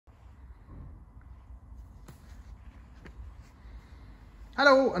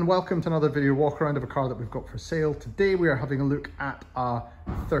Hello and welcome to another video walk around of a car that we've got for sale. Today we are having a look at a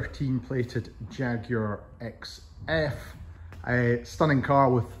 13 plated Jaguar XF, a stunning car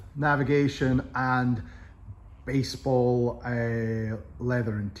with navigation and baseball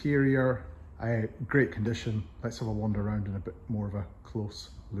leather interior, great condition. Let's have a wander around and a bit more of a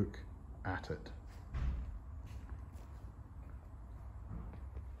close look at it.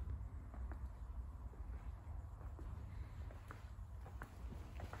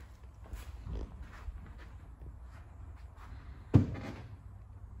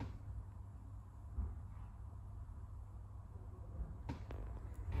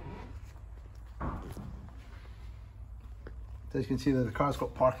 As you can see, the car's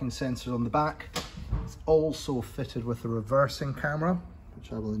got parking sensors on the back. It's also fitted with a reversing camera,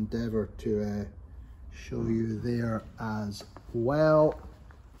 which I will endeavour to show you there as well.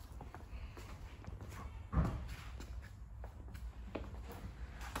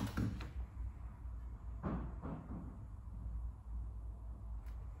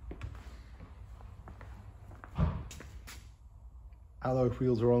 Alloy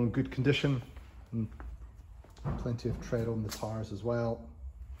wheels are all in good condition, and plenty of tread on the tyres as well.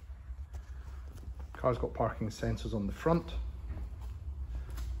 Car's got parking sensors on the front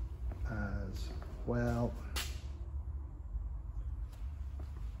as well.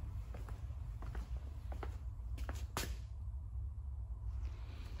 If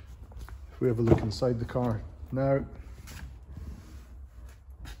we have a look inside the car now,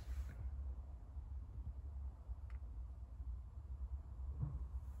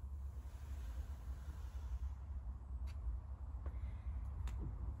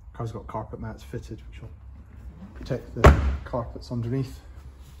 car's got carpet mats fitted, which will protect the carpets underneath.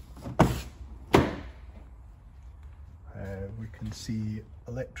 We can see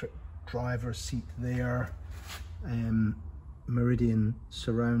electric driver's seat there, Meridian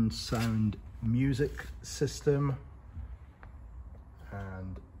surround sound music system,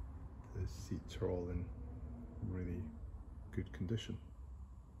 and the seats are all in really good condition.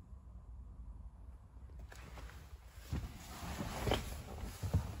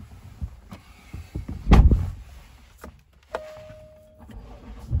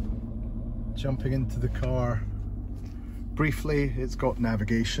 Jumping into the car briefly, it's got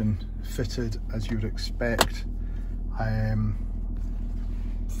navigation fitted as you would expect,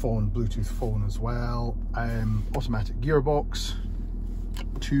 Bluetooth phone as well, automatic gearbox,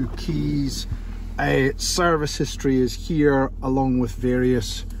 2 keys, service history is here along with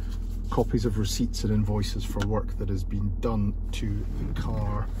various copies of receipts and invoices for work that has been done to the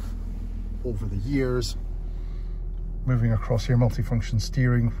car over the years. Moving across here, multifunction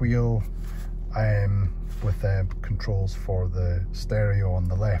steering wheel, with controls for the stereo on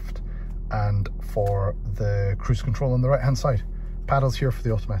the left and for the cruise control on the right hand side. Paddles here for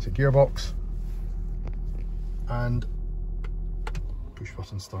the automatic gearbox, and push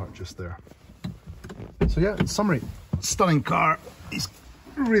button start just there. So yeah, in summary, stunning car. It's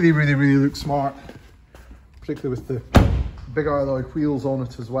really looks smart, particularly with the big alloy wheels on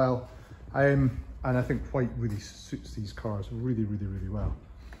it as well. And I think white really suits these cars really well.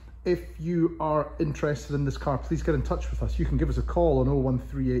 If you are interested in this car, please get in touch with us. You can give us a call on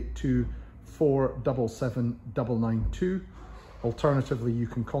 01382 477 992. Alternatively, you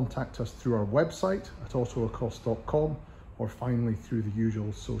can contact us through our website at autoecosse.com, or finally through the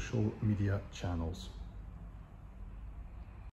usual social media channels.